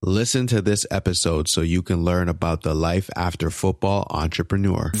Listen to this episode so you can learn about the life after football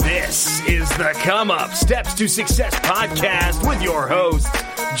entrepreneur. This is the Come Up Steps to Success podcast with your hosts,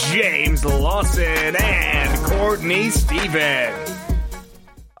 James Lawson and Courtney Stephen.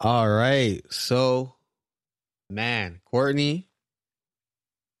 All right. So, Courtney,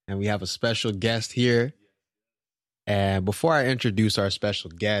 and we have a special guest here. And before I introduce our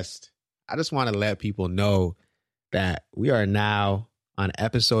special guest, I just want to let people know that we are now on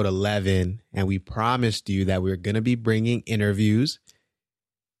episode 11, and we promised you that we're going to be bringing interviews.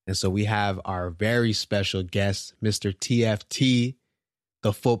 And so we have our very special guest, Mr. TFT,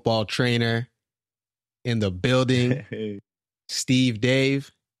 the football trainer in the building. Hey. Steve Dave,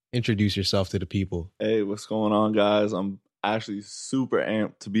 introduce yourself to the people. Hey, what's going on, guys? I'm actually super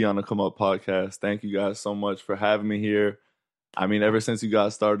amped to be on the Come Up podcast. Thank you guys so much for having me here. I mean, ever since you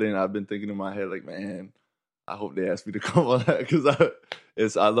guys started, I've been thinking in my head, like, man, I hope they ask me to come on that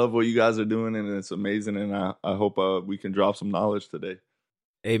because I love what you guys are doing and it's amazing. And I hope we can drop some knowledge today.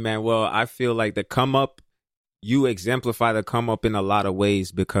 Hey, man, well, I feel like the Come Up, you exemplify the Come Up in a lot of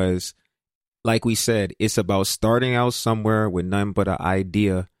ways because, like we said, it's about starting out somewhere with nothing but an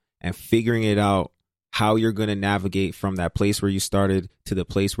idea and figuring it out how you're going to navigate from that place where you started to the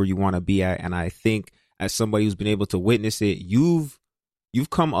place where you want to be at. And I think as somebody who's been able to witness it, you've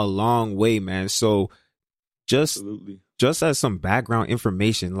come a long way, man. So Absolutely. Just as some background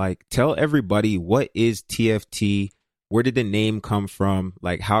information, like tell everybody, what is TFT? Where did the name come from?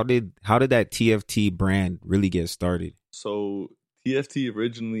 Like how did that TFT brand really get started? So TFT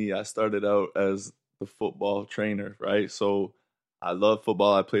originally, I started out as the football trainer, right? So I love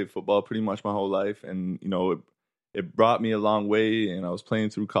football. I played football pretty much my whole life. And, you know, it brought me a long way. And I was playing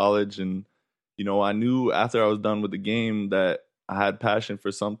through college. And, you know, I knew after I was done with the game that I had passion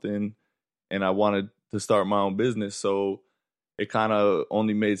for something and I wanted to start my own business. So it kind of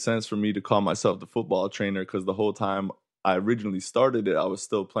only made sense for me to call myself the football trainer because the whole time I originally started it, I was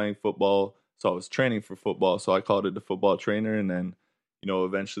still playing football. So I was training for football. So I called it the football trainer. And then, you know,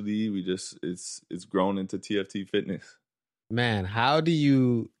 eventually it's grown into TFT Fitness. Man, how do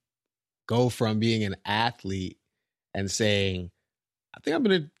you go from being an athlete and saying, I think I'm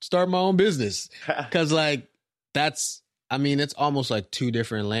going to start my own business? Because it's almost like two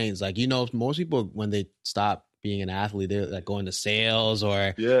different lanes. Like, you know, most people, when they stop being an athlete, they're like going to sales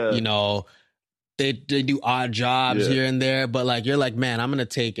or, you know, they do odd jobs here and there. But like, you're like, man, I'm going to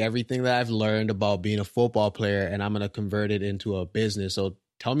take everything that I've learned about being a football player and I'm going to convert it into a business. So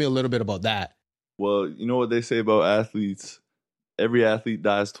tell me a little bit about that. Well, you know what they say about athletes? Every athlete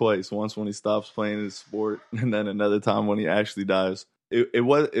dies twice. Once when he stops playing his sport and then another time when he actually dies. It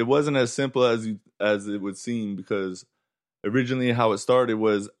wasn't as simple as it would seem because originally how it started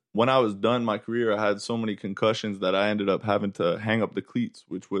was when I was done my career, I had so many concussions that I ended up having to hang up the cleats,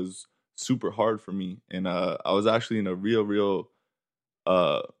 which was super hard for me. And I was actually in a real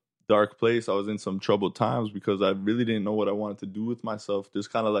dark place. I was in some troubled times because I really didn't know what I wanted to do with myself.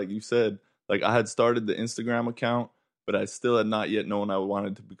 Just kind of like you said, like I had started the Instagram account, but I still had not yet known I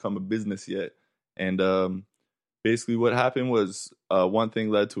wanted to become a business yet. And basically what happened was one thing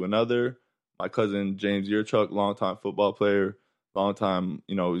led to another. My cousin, James Yearchuk, longtime football player, longtime,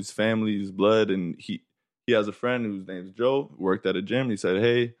 you know, his family, his blood. And he has a friend whose name's Joe, worked at a gym. He said,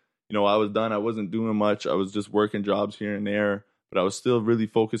 hey, you know, I was done. I wasn't doing much. I was just working jobs here and there, but I was still really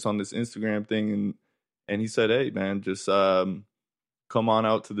focused on this Instagram thing. And he said, hey, man, just come on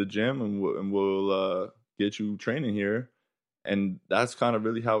out to the gym and we'll get you training here. And that's kind of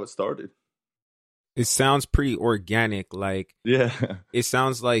really how it started. It sounds pretty organic. Like, yeah, it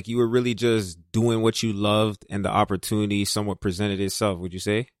sounds like you were really just doing what you loved and the opportunity somewhat presented itself. Would you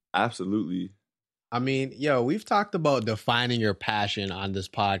say? Absolutely. I mean, we've talked about defining your passion on this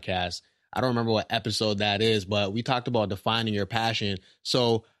podcast. I don't remember what episode that is, but we talked about defining your passion.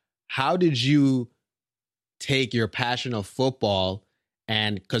 So how did you take your passion of football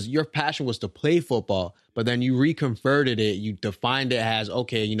and because your passion was to play football, but then you reconverted it, you defined it as,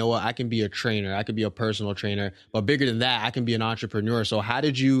 okay, you know what, I can be a trainer, I could be a personal trainer, but bigger than that, I can be an entrepreneur. So how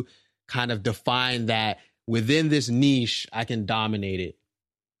did you kind of define that within this niche, I can dominate it?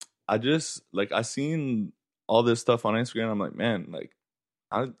 I seen all this stuff on Instagram. I'm like, man, like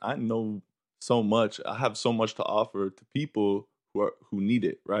I know so much. I have so much to offer to people who need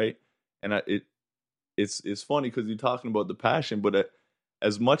it, right? And it's funny because you're talking about the passion, but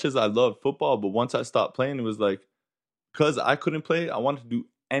as much as I love football, but once I stopped playing, it was like, because I couldn't play, I wanted to do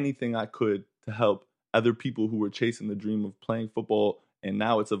anything I could to help other people who were chasing the dream of playing football. And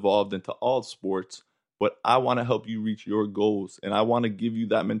now it's evolved into all sports. But I want to help you reach your goals. And I want to give you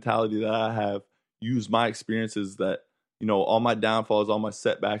that mentality that I have, use my experiences that all my downfalls, all my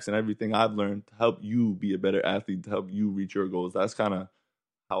setbacks, and everything I've learned to help you be a better athlete, to help you reach your goals. That's kind of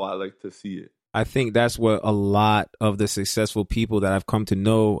how I like to see it. I think that's what a lot of the successful people that I've come to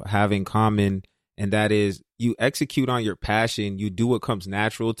know have in common. And that is, you execute on your passion, you do what comes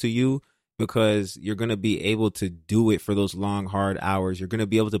natural to you, because you're going to be able to do it for those long, hard hours. You're going to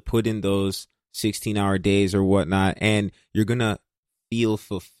be able to put in those 16-hour days or whatnot, and you're going to feel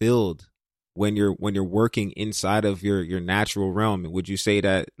fulfilled when you're working inside of your natural realm. Would you say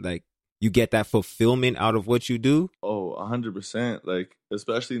that, like, you get that fulfillment out of what you do? Oh, 100%. Like,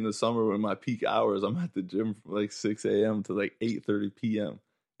 especially in the summer when my peak hours, I'm at the gym from like 6 a.m. to like 8:30 p.m.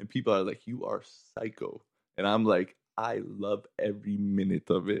 And people are like, you are psycho. And I'm like, I love every minute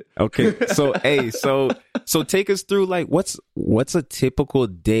of it. Okay. So, so take us through, like, what's a typical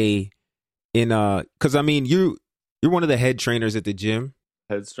day in, cause I mean, you're one of the head trainers at the gym.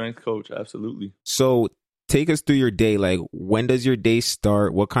 Head strength coach. Absolutely. So take us through your day. Like, when does your day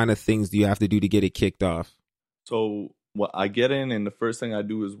start? What kind of things do you have to do to get it kicked off? So I get in, and the first thing I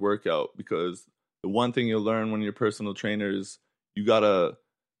do is work out, because the one thing you'll learn when you're a personal trainer is you got to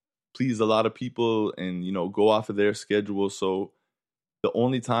please a lot of people and, go off of their schedule. So the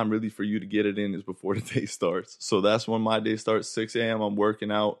only time really for you to get it in is before the day starts. So that's when my day starts. 6 a.m. I'm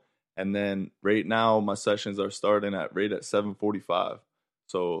working out. And then right now my sessions are starting at 7:45.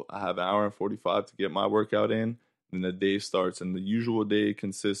 So I have an hour and 45 to get my workout in, and the day starts. And the usual day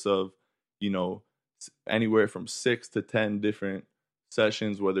consists of, anywhere from 6 to 10 different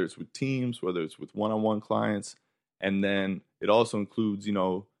sessions, whether it's with teams, whether it's with one-on-one clients. And then it also includes,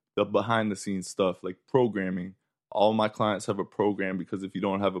 the behind the scenes stuff like programming. All my clients have a program, because if you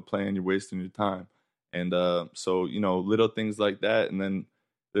don't have a plan, you're wasting your time. And so, little things like that. And then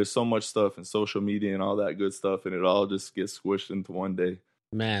there's so much stuff in social media and all that good stuff, and it all just gets squished into one day.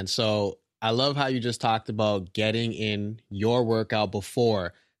 Man, so I love how you just talked about getting in your workout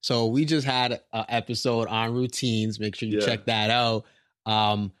before. So we just had an episode on routines. Make sure you check that out.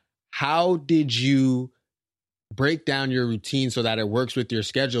 How did you break down your routine so that it works with your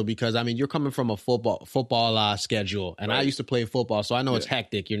schedule? Because I mean, you're coming from a football schedule, and right. I used to play football, so I know it's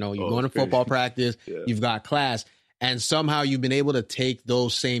hectic. You're going to football practice, you've got class, and somehow you've been able to take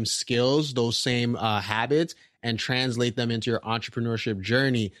those same skills, those same habits, and translate them into your entrepreneurship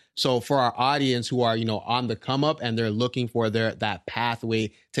journey. So for our audience who are, on the come up and they're looking for that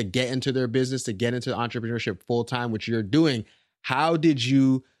pathway to get into their business, to get into entrepreneurship full time, which you're doing, how did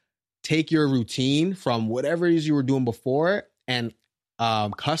you take your routine from whatever it is you were doing before and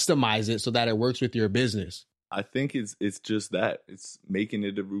customize it so that it works with your business? I think it's just that. It's making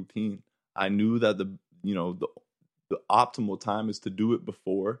it a routine. I knew that the optimal time is to do it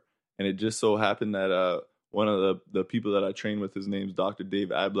before, and it just so happened that one of the people that I train with, his name's Dr. Dave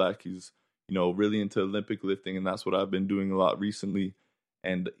Adblack. He's really into Olympic lifting, and that's what I've been doing a lot recently.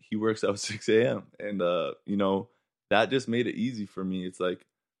 And he works out 6 a.m. and that just made it easy for me. It's like,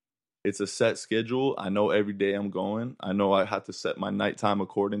 it's a set schedule. I know every day I'm going. I know I have to set my nighttime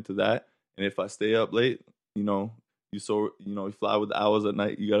according to that. And if I stay up late, you fly with the owls at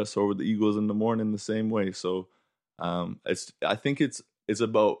night. You got to soar with the eagles in the morning the same way. So I think it's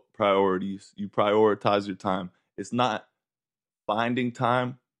about priorities. You prioritize your time. It's not finding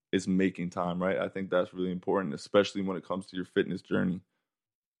time, it's making time, right? I think that's really important, especially when it comes to your fitness journey.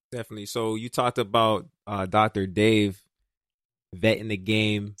 Definitely. So you talked about Dr. Dave, vet in the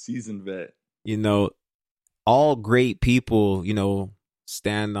game. Seasoned vet. All great people,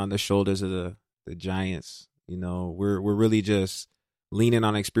 stand on the shoulders of the giants. We're really just leaning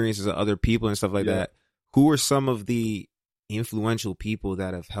on experiences of other people and stuff like that. Who are some of the influential people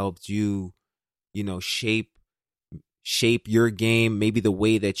that have helped you, shape your game, maybe the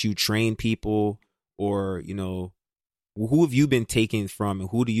way that you train people, or, who have you been taken from, and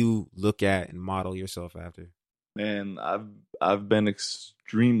who do you look at and model yourself after? Man, I've been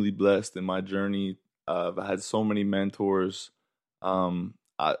extremely blessed in my journey. I've had so many mentors.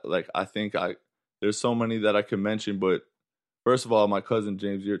 I think there's so many that I could mention, but first of all, my cousin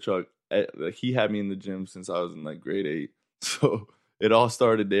James Yearchuk, he had me in the gym since I was in like grade 8. So it all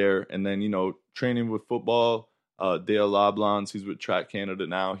started there. And then, training with football, Dale LeBlanc, he's with Track Canada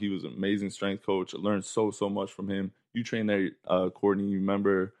now. He was an amazing strength coach. I learned so much from him. You trained there, Courtney, you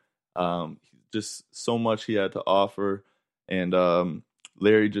remember, just so much he had to offer. And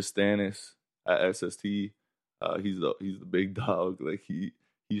Larry Justanis at SST, he's the big dog. Like he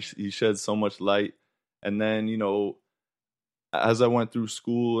sheds so much light. And then, as I went through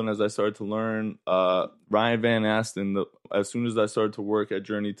school and as I started to learn, Ryan Van Asten, as soon as I started to work at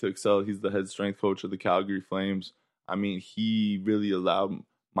Journey to Excel, he's the head strength coach of the Calgary Flames. I mean, he really allowed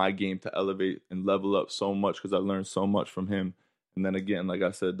my game to elevate and level up so much because I learned so much from him. And then again, like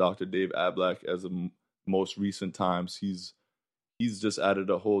I said, Dr. Dave Ablack, as of most recent times, he's just added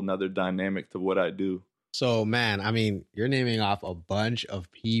a whole nother dynamic to what I do. So, man, I mean, you're naming off a bunch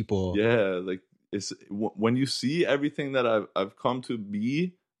of people. Yeah, like it's when you see everything that I've come to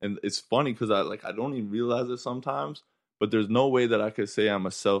be, and it's funny because I don't even realize it sometimes, but there's no way that I could say I'm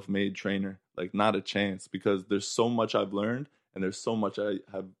a self-made trainer, like not a chance, because there's so much I've learned and there's so much I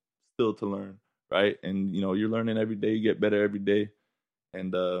have still to learn, right? And you're learning every day, you get better every day,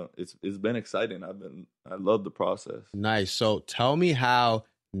 and it's been exciting. I love the process. Nice. So tell me how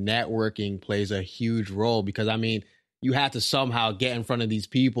networking plays a huge role, because I mean, you had to somehow get in front of these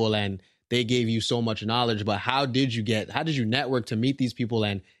people and they gave you so much knowledge, but how did you network to meet these people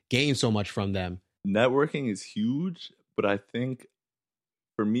and gain so much from them? Networking is huge, but I think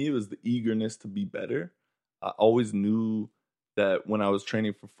for me, it was the eagerness to be better. I always knew that when I was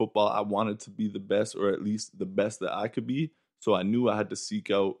training for football, I wanted to be the best, or at least the best that I could be. So I knew I had to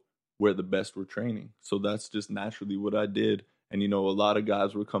seek out where the best were training. So that's just naturally what I did. And, a lot of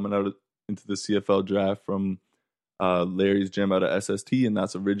guys were coming out into the CFL draft from Larry's gym out of SST. And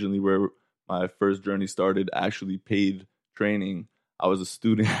that's originally where my first journey started, actually paid training. I was a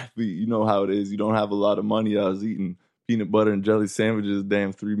student athlete. You know how it is. You don't have a lot of money. I was eating peanut butter and jelly sandwiches,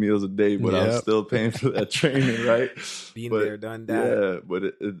 3 meals a day, but I was still paying for that training, right? There, done that. Yeah,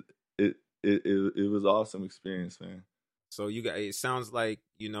 but it was awesome experience, man. So it sounds like,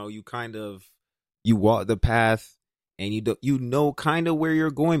 you walk the path and you know kind of where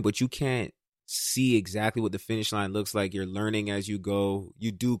you're going, but you can't see exactly what the finish line looks like. You're learning as you go.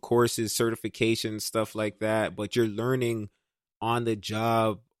 You do courses, certifications, stuff like that, but you're learning on the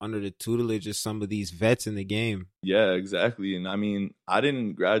job under the tutelage of some of these vets in the game. Yeah, exactly. And I mean, I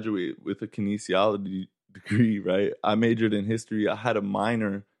didn't graduate with a kinesiology degree, right? I majored in history. I had a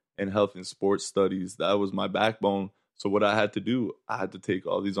minor in health and sports studies. That was my backbone. So what I had to do, I had to take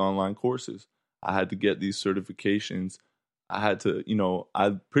all these online courses. I had to get these certifications. I had to,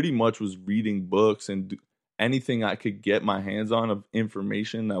 I pretty much was reading books and do anything I could get my hands on of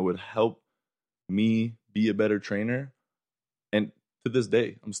information that would help me be a better trainer. And to this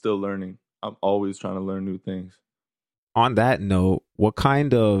day, I'm still learning. I'm always trying to learn new things. On that note, what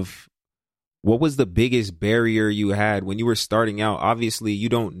was the biggest barrier you had when you were starting out? Obviously, you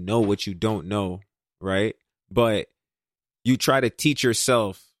don't know what you don't know, right? But you try to teach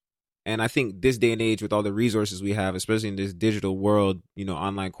yourself. And I think this day and age, with all the resources we have, especially in this digital world,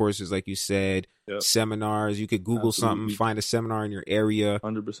 online courses, like you said, seminars, you could Google something, find a seminar in your area.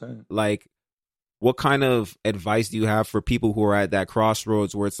 100%. Like, what kind of advice do you have for people who are at that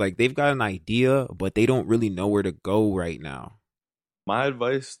crossroads where it's like they've got an idea, but they don't really know where to go right now? My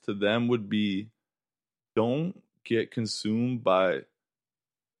advice to them would be, don't get consumed by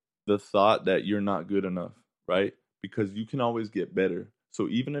the thought that you're not good enough, right? Because you can always get better. So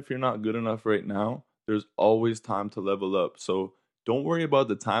even if you're not good enough right now, there's always time to level up. So don't worry about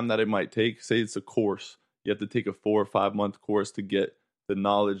the time that it might take. Say it's a course. You have to take a 4 or 5 month course to get the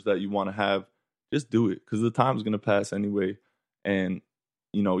knowledge that you want to have. Just do it, because the time's going to pass anyway. And,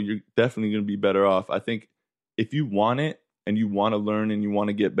 you're definitely going to be better off. I think if you want it and you want to learn and you want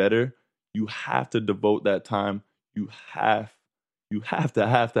to get better, you have to devote that time. You have to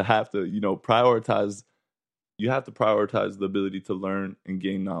prioritize. You have to prioritize the ability to learn and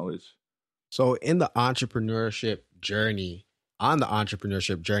gain knowledge. So on the entrepreneurship journey,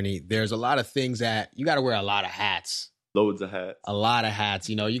 there's a lot of things that you got to wear a lot of hats. Loads of hats. A lot of hats.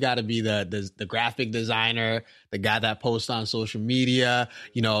 You got to be the graphic designer, the guy that posts on social media,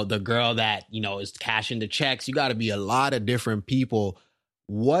 the girl that, is cashing the checks. You got to be a lot of different people.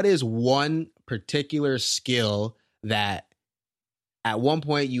 What is one particular skill that at one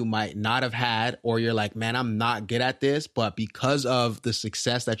point you might not have had, or you're like, man, I'm not good at this, but because of the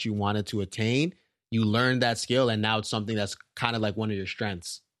success that you wanted to attain, you learned that skill and now it's something that's kind of like one of your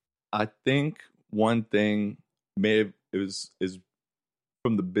strengths? I think one thing is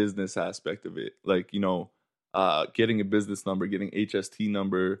from the business aspect of it. Like, getting a business number, getting HST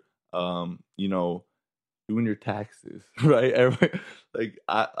number, doing your taxes, right?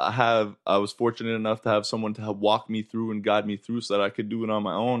 I was fortunate enough to have someone to help walk me through and guide me through so that I could do it on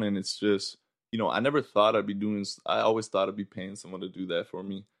my own. And it's just, I never thought I always thought I'd be paying someone to do that for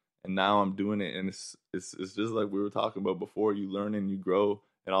me. And now I'm doing it. And it's just like we were talking about before. You learn and you grow,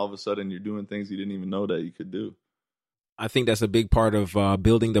 and all of a sudden you're doing things you didn't even know that you could do. I think that's a big part of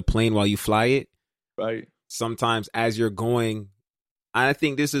building the plane while you fly it. Right. Sometimes as you're going, I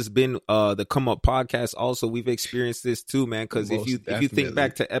think this has been the Come Up podcast. Also, we've experienced this too, man. Because if you think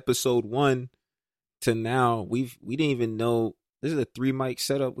back to episode 1 to now, we didn't even know this is a 3 mic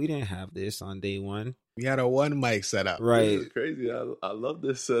setup. We didn't have this on day one. We had a 1 mic setup. Right. This is crazy. I love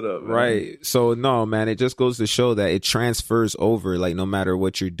this setup, man. Right. So no, man, it just goes to show that it transfers over. Like no matter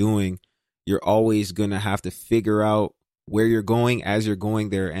what you're doing, you're always gonna have to figure out where you're going as you're going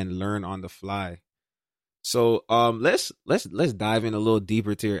there and learn on the fly. So let's dive in a little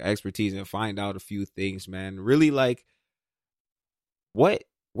deeper to your expertise and find out a few things, man. Really, like what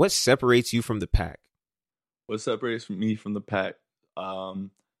separates you from the pack? What separates me from the pack?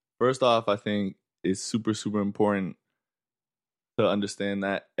 First off, I think it's super, super important to understand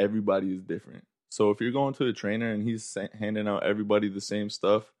that everybody is different. So if you're going to a trainer and he's handing out everybody the same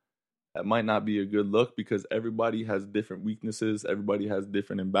stuff, that might not be a good look because everybody has different weaknesses. Everybody has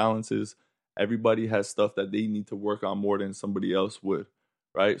different imbalances. Everybody has stuff that they need to work on more than somebody else would,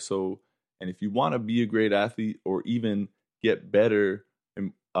 right? So, and if you want to be a great athlete or even get better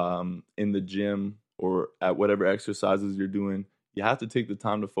in the gym or at whatever exercises you're doing, you have to take the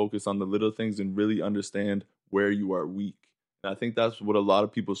time to focus on the little things and really understand where you are weak. And I think that's what a lot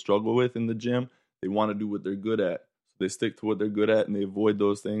of people struggle with in the gym. They want to do what they're good at. So they stick to what they're good at and they avoid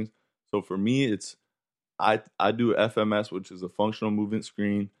those things. So for me, it's I do FMS, which is a functional movement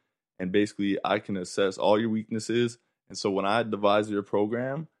screen. And basically, I can assess all your weaknesses. And so when I devise your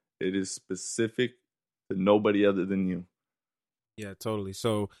program, it is specific to nobody other than you. Yeah, totally.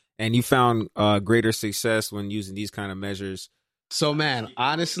 So, and you found greater success when using these kind of measures. So, man,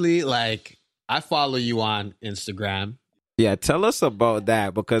 honestly, like, I follow you on Instagram. Yeah, tell us about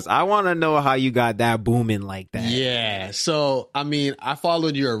that because I want to know how you got that booming like that. Yeah. So, I mean, I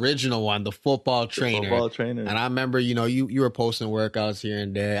followed your original one, the football trainer. Football trainer. And I remember, you were posting workouts here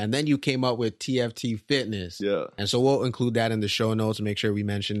and there. And then you came up with TFT Fitness. Yeah. And so we'll include that in the show notes and make sure we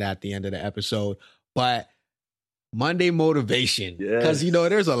mention that at the end of the episode. But Monday motivation. Because,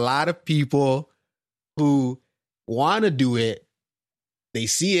 there's a lot of people who want to do it. They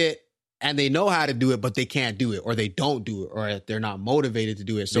see it. And they know how to do it, but they can't do it, or they don't do it, or they're not motivated to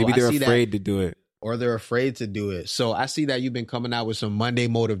do it. So maybe they're afraid to do it. Or they're afraid to do it. So I see that you've been coming out with some Monday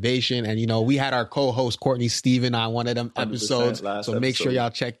motivation. And, we had our co-host, Courtney Steven, on one of them episodes. So make sure y'all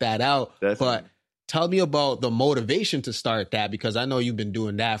check that out. Definitely. But tell me about the motivation to start that, because I know you've been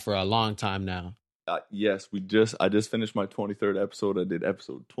doing that for a long time now. Yes, I just finished my 23rd episode. I did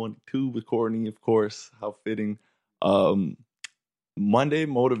episode 22 with Courtney, of course. How fitting. Monday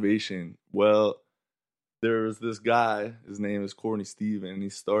motivation. Well, there's this guy, his name is Courtney Steven, and he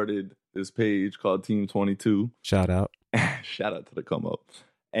started this page called Team 22. Shout out. Shout out to the come up.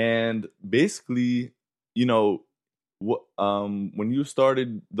 And basically, when you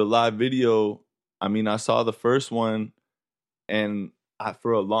started the live video, I mean, I saw the first one, and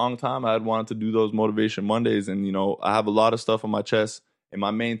for a long time, I had wanted to do those Motivation Mondays. And, I have a lot of stuff on my chest. And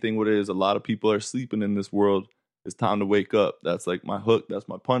my main thing with it is a lot of people are sleeping in this world. It's time to wake up. That's like my hook. That's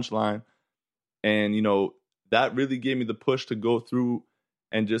my punchline. And, that really gave me the push to go through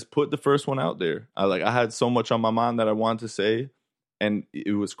and just put the first one out there. I had so much on my mind that I wanted to say. And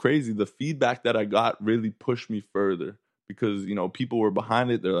it was crazy. The feedback that I got really pushed me further because, people were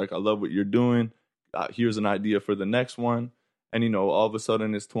behind it. They're like, I love what you're doing. Here's an idea for the next one. And, all of a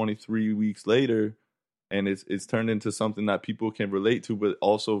sudden it's 23 weeks later and it's turned into something that people can relate to, but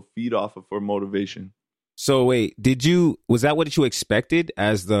also feed off of for motivation. So wait, was that what you expected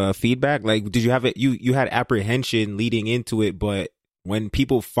as the feedback? Like, did you have it? You had apprehension leading into it, but when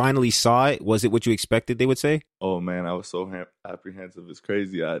people finally saw it, was it what you expected they would say? Oh man, I was so apprehensive. It's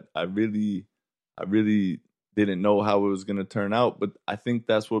crazy. I really didn't know how it was going to turn out, but I think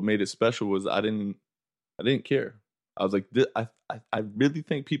that's what made it special was I didn't care. I was like, I really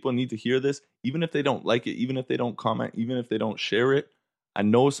think people need to hear this, even if they don't like it, even if they don't comment, even if they don't share it. I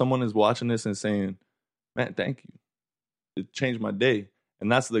know someone is watching this and saying, man, thank you. It changed my day.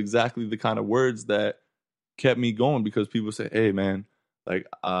 And that's exactly the kind of words that kept me going because people say, hey, man, like,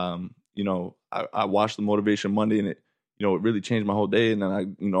 I watched the Motivation Monday and it really changed my whole day. And then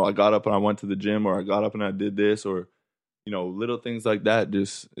I got up and I went to the gym, or I got up and I did this, or, little things like that.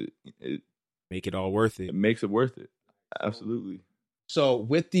 Just it make it all worth it. It makes it worth it. Absolutely. So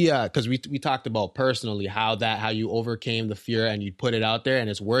with the, because we talked about personally how you overcame the fear and you put it out there and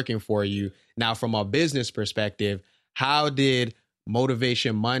it's working for you. Now, from a business perspective, how did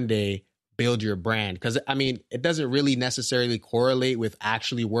Motivation Monday build your brand? Because, I mean, it doesn't really necessarily correlate with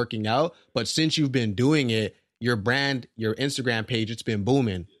actually working out. But since you've been doing it, your brand, your Instagram page, it's been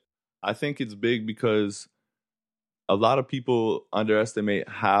booming. I think it's big because a lot of people underestimate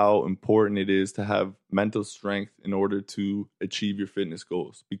how important it is to have mental strength in order to achieve your fitness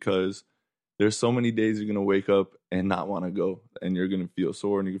goals, because there's so many days you're going to wake up and not want to go, and you're going to feel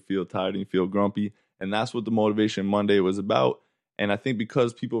sore and you feel tired and you feel grumpy. And that's what the Motivation Monday was about. And I think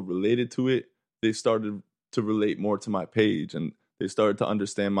because people related to it, they started to relate more to my page, and they started to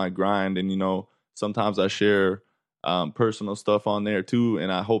understand my grind. And, sometimes I share personal stuff on there too,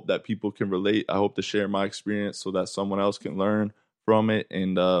 and I hope that people can relate. I hope to share my experience so that someone else can learn from it.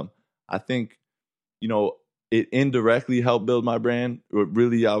 And I think, it indirectly helped build my brand. But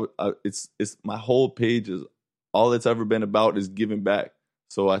really, it's my whole page is all it's ever been about is giving back.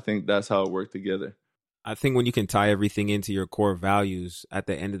 So I think that's how it worked together. I think when you can tie everything into your core values, at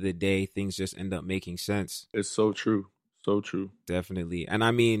the end of the day, things just end up making sense. It's so true. So true. Definitely. And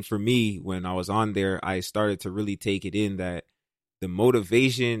I mean, for me, when I was on there, I started to really take it in that the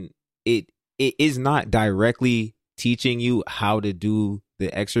motivation, it is not directly teaching you how to do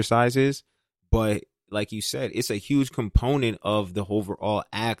the exercises, but like you said, it's a huge component of the overall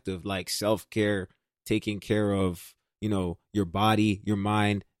act of like self-care, taking care of, your body, your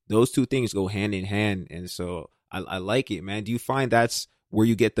mind. Those two things go hand in hand. And so I like it, man. Do you find that's where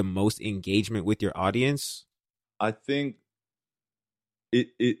you get the most engagement with your audience? I think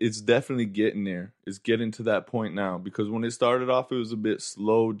it's definitely getting there. It's getting to that point now, because when it started off, it was a bit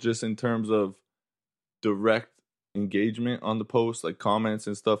slow just in terms of direct engagement on the post, like comments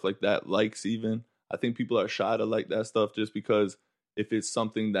and stuff like that, likes even. I think people are shy to like that stuff just because if it's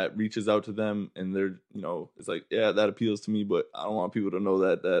something that reaches out to them and they're, it's like, yeah, that appeals to me, but I don't want people to know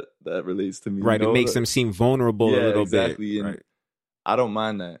that relates to me. Right. It makes them seem vulnerable a little exactly. bit. And right. I don't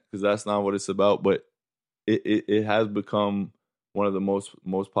mind that because that's not what it's about, but it has become one of the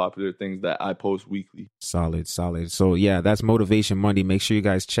most popular things that I post weekly. Solid. So yeah, that's Motivation Monday. Make sure you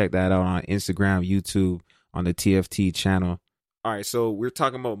guys check that out on Instagram, YouTube, on the TFT channel. All right. So we're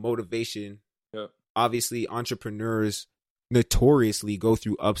talking about motivation. Yeah. Obviously, entrepreneurs notoriously go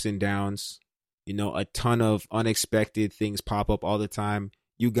through ups and downs. A ton of unexpected things pop up all the time.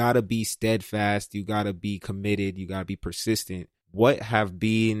 You got to be steadfast. You got to be committed. You got to be persistent. What have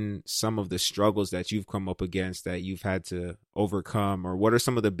been some of the struggles that you've come up against that you've had to overcome? Or what are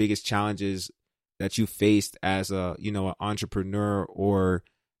some of the biggest challenges that you faced as an entrepreneur or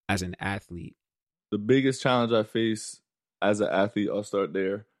as an athlete? The biggest challenge I face as an athlete, I'll start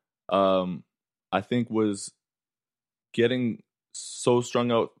there, I think was getting so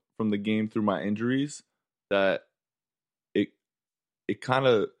strung out from the game through my injuries that it kind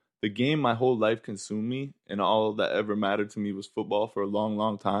of, the game my whole life consumed me, and all that ever mattered to me was football for a long,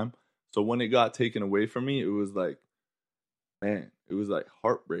 long time. So when it got taken away from me, it was like, man, it was like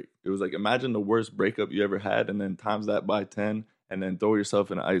heartbreak. It was like, imagine the worst breakup you ever had and then times that by 10 and then throw yourself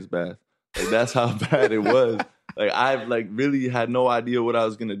in an ice bath. Like, that's how bad it was. Like, I've like really had no idea what I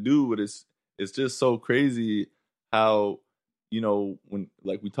was going to do, but it's just so crazy how, when,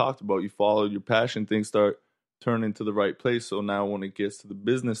 like we talked about, you follow your passion, things start turning to the right place. So now when it gets to the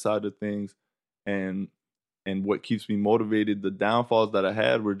business side of things and what keeps me motivated, the downfalls that I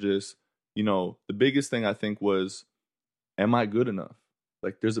had were just, the biggest thing I think was, am I good enough?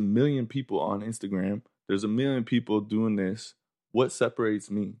 Like, there's a million people on Instagram. There's a million people doing this. What separates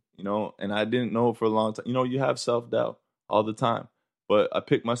me? And I didn't know for a long time. You have self-doubt all the time. But I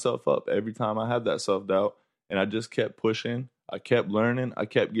picked myself up every time I had that self-doubt. And I just kept pushing. I kept learning. I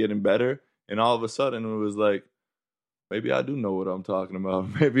kept getting better. And all of a sudden, it was like, maybe I do know what I'm talking about.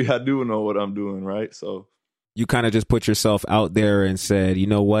 Maybe I do know what I'm doing, right? So you kind of just put yourself out there and said, you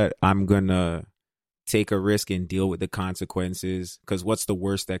know what? I'm going to take a risk and deal with the consequences, because what's the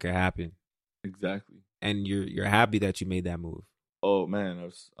worst that could happen? Exactly. And you're happy that you made that move. Oh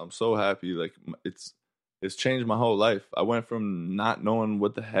man, I'm so happy. Like, it's changed my whole life. I went from not knowing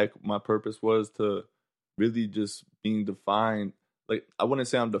what the heck my purpose was to really just being defined. Like, I wouldn't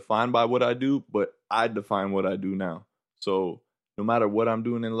say I'm defined by what I do, but I define what I do now. So no matter what I'm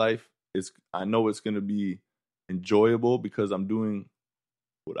doing in life, I know it's going to be enjoyable because I'm doing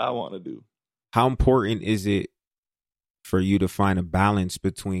what I want to do. How important is it for you to find a balance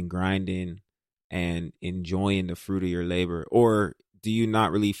between grinding and enjoying the fruit of your labor? Or do you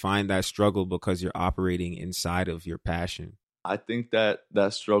not really find that struggle because you're operating inside of your passion? I think that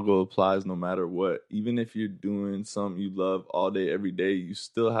struggle applies no matter what. Even if you're doing something you love all day, every day, you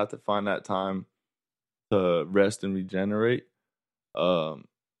still have to find that time to rest and regenerate. I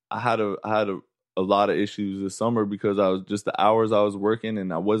had a lot of issues this summer because I was just the hours I was working,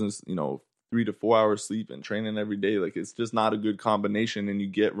 and I wasn't, 3 to 4 hours sleep and training every day. Like, it's just not a good combination, and you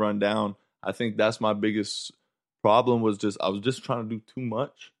get run down. I think that's my biggest problem, was just I was just trying to do too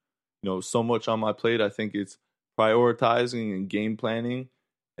much, so much on my plate. I think it's prioritizing and game planning,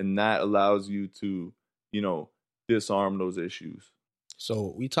 and that allows you to, disarm those issues.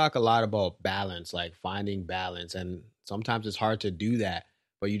 So we talk a lot about balance, like finding balance, and sometimes it's hard to do that.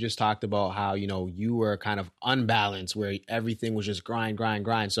 but you just talked about how, you were kind of unbalanced where everything was just grind, grind,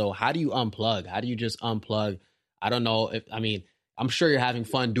 grind. So how do you unplug? How do you just unplug? I don't know I'm sure you're having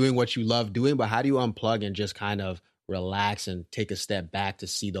fun doing what you love doing, but how do you unplug and just kind of relax and take a step back to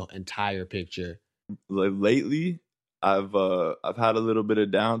see the entire picture? Like lately, I've had a little bit of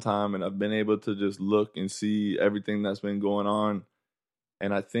downtime, and I've been able to just look and see everything that's been going on.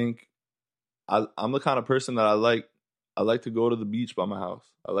 And I think I'm the kind of person that I like to go to the beach by my house.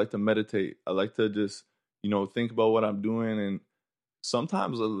 I like to meditate. I like to just, think about what I'm doing. And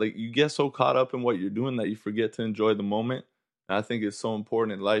sometimes like you get so caught up in what you're doing that you forget to enjoy the moment. And I think it's so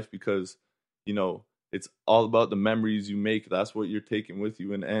important in life because, it's all about the memories you make. That's what you're taking with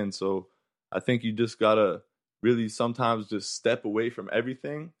you in the end. So I think you just gotta really sometimes just step away from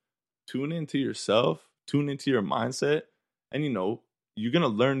everything, tune into yourself, tune into your mindset, and you're gonna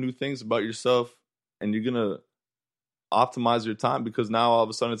learn new things about yourself, and you're gonna optimize your time because now all of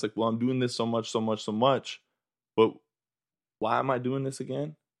a sudden it's like, well, I'm doing this so much, but why am I doing this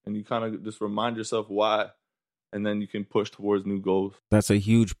again? And you kind of just remind yourself why, and then you can push towards new goals. That's a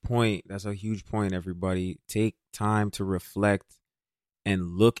huge point. Everybody. Take time to reflect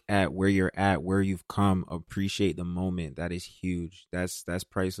and look at where you're at, where you've come, appreciate the moment. That is huge. That's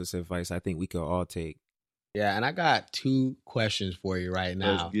priceless advice I think we could all take. Yeah, and I got 2 questions for you right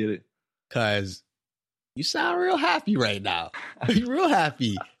now. Let's get it. Because you sound real happy right now. You're real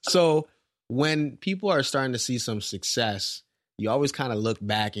happy. So when people are starting to see some success, you always kind of look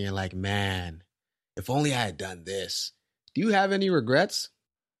back and you're like, man, if only I had done this. Do you have any regrets?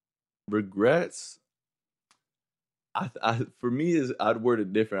 Regrets? For me, I'd word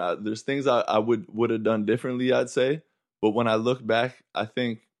it different. There's things I would have done differently, I'd say. But when I look back, I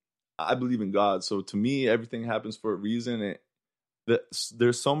think I believe in God. So to me, everything happens for a reason. And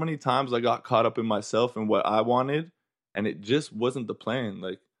there's so many times I got caught up in myself and what I wanted, and it just wasn't the plan.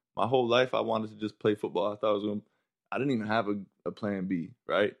 Like my whole life, I wanted to just play football. I didn't even have a plan B,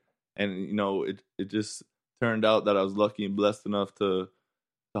 right? And it just turned out that I was lucky and blessed enough to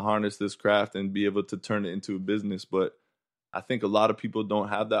harness this craft and be able to turn it into a business. But I think a lot of people don't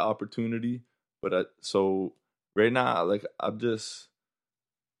have that opportunity. So right now, like I'm just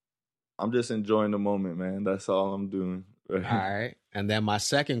enjoying the moment, man. That's all I'm doing. Right? All right. And then my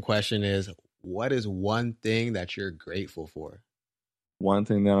second question is, what is one thing that you're grateful for? One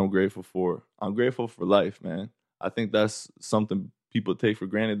thing that I'm grateful for. I'm grateful for life, man. I think that's something people take for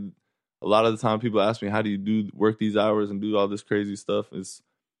granted. A lot of the time people ask me, how do you work these hours and do all this crazy stuff?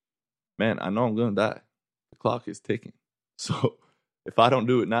 Man, I know I'm going to die. The clock is ticking. So if I don't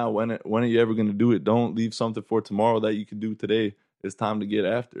do it now, when are you ever going to do it? Don't leave something for tomorrow that you can do today. It's time to get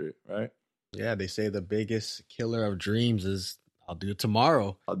after it, right? Yeah, they say the biggest killer of dreams is I'll do it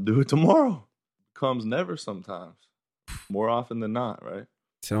tomorrow. I'll do it tomorrow. Comes never sometimes. More often than not, right?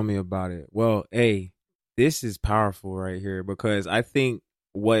 Tell me about it. Well, hey, this is powerful right here because I think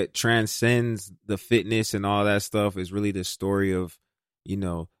what transcends the fitness and all that stuff is really the story of,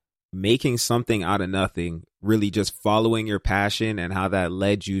 making something out of nothing, really just following your passion and how that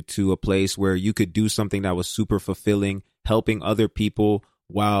led you to a place where you could do something that was super fulfilling, helping other people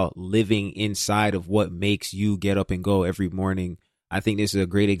while living inside of what makes you get up and go every morning. I think this is a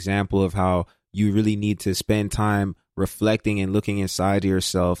great example of how you really need to spend time reflecting and looking inside of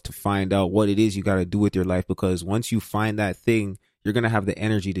yourself to find out what it is you got to do with your life, because once you find that thing, you're going to have the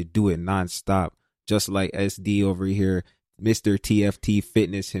energy to do it nonstop, just like SD over here, Mr. TFT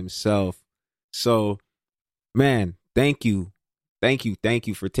Fitness himself. So, man, thank you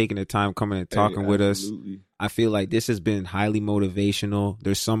for taking the time coming and talking with us. I feel like this has been highly motivational.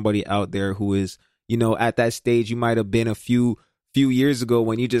 There's somebody out there who is, at that stage you might have been a few years ago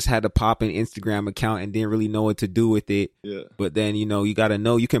when you just had to pop an Instagram account and didn't really know what to do with it. Yeah. But then, you got to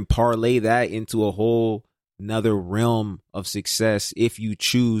know you can parlay that into a whole another realm of success if you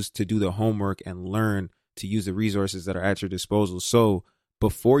choose to do the homework and learn to use the resources that are at your disposal. So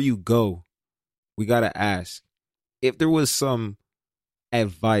before you go, we got to ask if there was some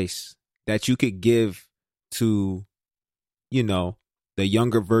advice that you could give to, the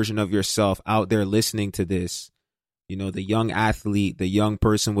younger version of yourself out there listening to this, the young athlete, the young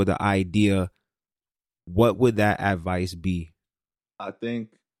person with an idea, what would that advice be? I think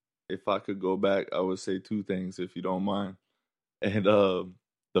if I could go back, I would say 2 things, if you don't mind. And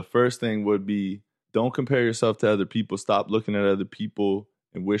the first thing would be, don't compare yourself to other people. Stop looking at other people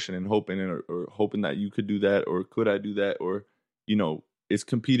and wishing and hoping or hoping that you could do that, or could I do that, or it's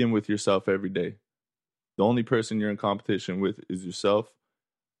competing with yourself every day. The only person you're in competition with is yourself,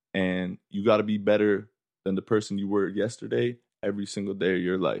 and you got to be better than the person you were yesterday every single day of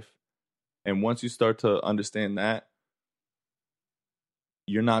your life. And once you start to understand that,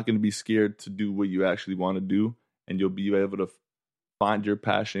 you're not going to be scared to do what you actually want to do, and you'll be able to find your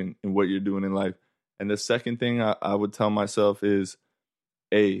passion in what you're doing in life. And the second thing I would tell myself is,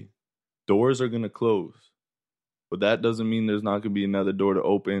 doors are going to close, but that doesn't mean there's not going to be another door to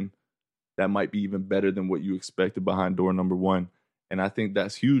open that might be even better than what you expected behind door number one. And I think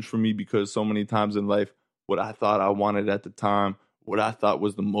that's huge for me, because so many times in life, what I thought I wanted at the time, what I thought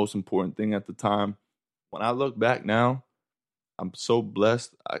was the most important thing at the time, when I look back now, I'm so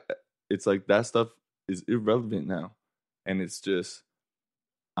blessed. It's like that stuff is irrelevant now. And it's just,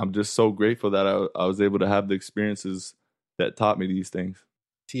 I'm just so grateful that I was able to have the experiences that taught me these things.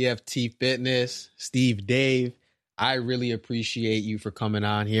 TFT Fitness, Steve Dave, I really appreciate you for coming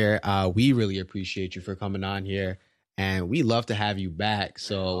on here. We really appreciate you for coming on here. And we love to have you back.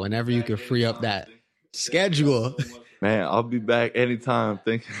 So whenever you can free up that schedule. Man, I'll be back anytime.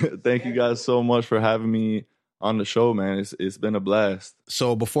 Thank you guys so much for having me on the show, man. It's been a blast.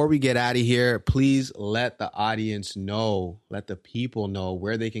 So before we get out of here, please let the audience know, let the people know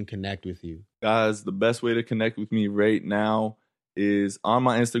where they can connect with you. Guys, the best way to connect with me right now is on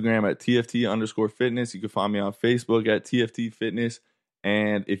my Instagram at TFT_fitness. You can find me on Facebook at TFT Fitness.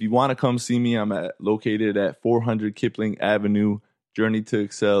 And if you want to come see me, I'm located at 400 Kipling Avenue, Journey to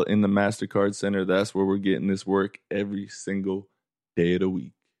Excel in the MasterCard Center. That's where we're getting this work every single day of the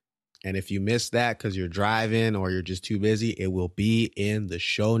week. And if you missed that because you're driving or you're just too busy, it will be in the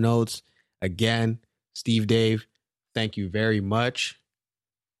show notes. Again, Steve Dave, thank you very much.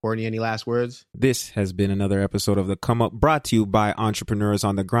 Courtney, any last words? This has been another episode of The Come Up, brought to you by Entrepreneurs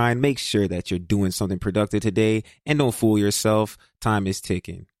on the Grind. Make sure that you're doing something productive today and don't fool yourself. Time is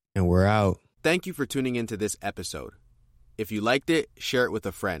ticking. And we're out. Thank you for tuning into this episode. If you liked it, share it with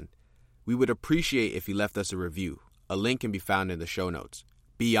a friend. We would appreciate if you left us a review. A link can be found in the show notes.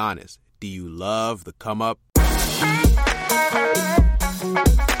 Be honest. Do you love The Come Up?